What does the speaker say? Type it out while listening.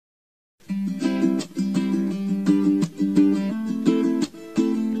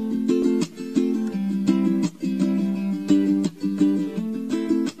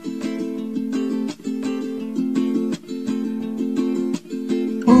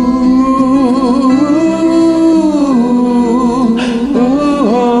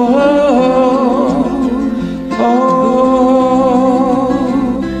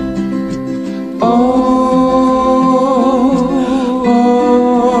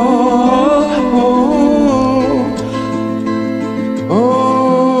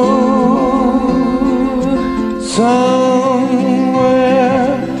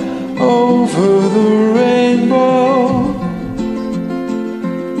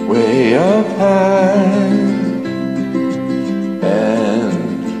way up high,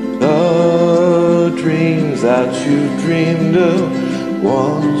 and the dreams that you dreamed of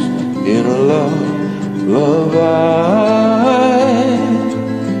once in a lullaby.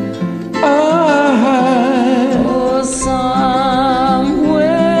 Oh, somewhere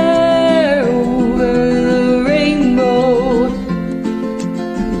over the rainbow,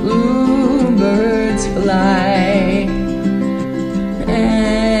 bluebirds fly,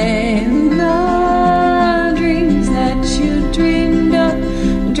 and the dreams that you dreamed of,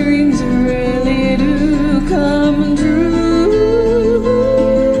 dreams really do come true.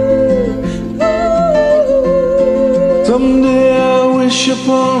 Someday I wish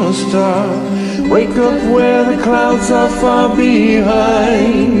upon a star, wake up where the clouds are far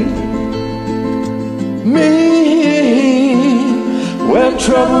behind me, where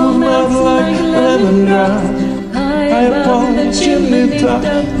trouble melts like lemon drops high upon the chimney top.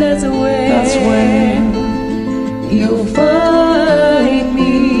 That's where you'll find me.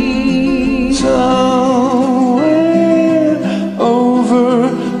 Somewhere over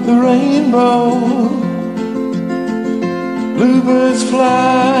the rainbow, bluebirds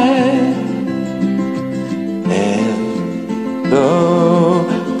fly, and the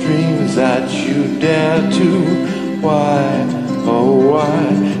dreams that you dare to, why, oh why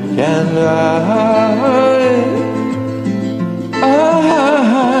can't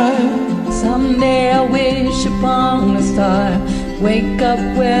Someday I wish upon a star, wake up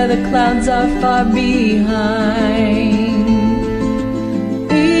where the clouds are far behind,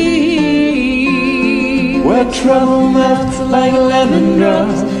 where trouble melts like lemon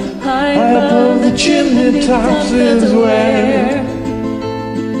drops high above the chimney tops is where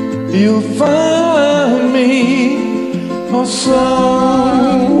you'll find me. Oh,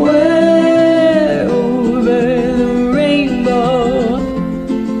 somewhere over the rainbow,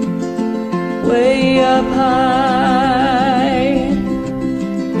 way up high,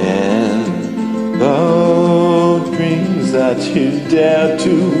 and the dreams that you dare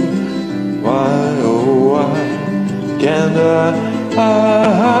to, why, oh why can't I